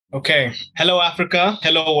Okay. Hello, Africa.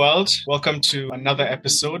 Hello, world. Welcome to another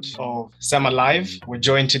episode of Sema Live. We're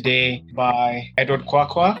joined today by Edward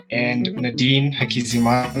Kwakwa and Nadine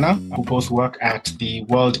Hakizimana, who both work at the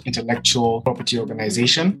World Intellectual Property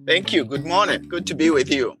Organization. Thank you. Good morning. Good to be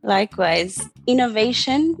with you. Likewise.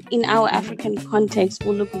 Innovation in our African context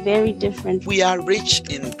will look very different. We are rich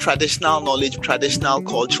in traditional knowledge, traditional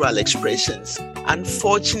cultural expressions.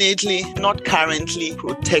 Unfortunately, not currently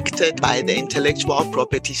protected by the intellectual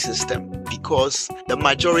property system because the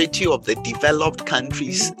majority of the developed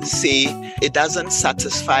countries say it doesn't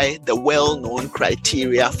satisfy the well-known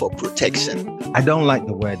criteria for protection. I don't like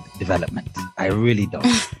the word development. I really don't.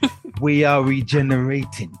 We are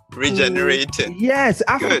regenerating. Regenerating. Yes,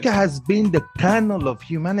 Africa has been the kernel of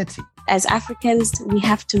humanity. As Africans, we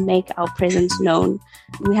have to make our presence known.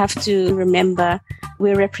 We have to remember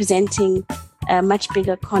we're representing a much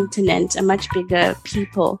bigger continent, a much bigger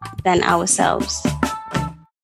people than ourselves.